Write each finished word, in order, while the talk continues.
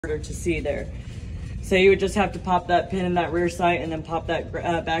harder to see there. So you would just have to pop that pin in that rear sight and then pop that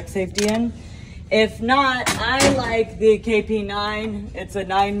back safety in. If not, I like the KP9. It's a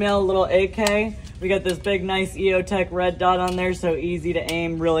 9mm little AK. We got this big, nice EOTech red dot on there, so easy to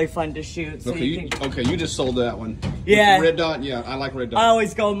aim, really fun to shoot. So okay, you just sold that one. Yeah. Red dot, yeah, I like red dot. I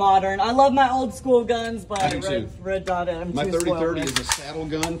always go modern. I love my old school guns, but I do too. Red dot, I'm my too 30-30 is a saddle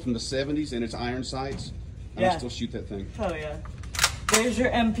gun from the 70s, and it's iron sights. And I still shoot that thing. Oh, yeah. There's your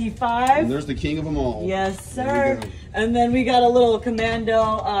MP5. And there's the king of them all. Yes, sir. And then we got a little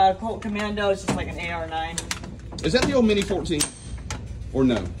Commando, Colt Commando. It's just like an AR-9. Is that the old Mini 14? Or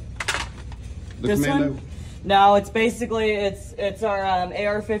no? The this Commando? one? No, it's basically, it's our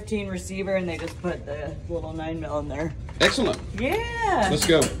AR-15 receiver, and they just put the little 9mm in there. Excellent. Yeah. Let's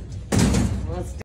go. Let's do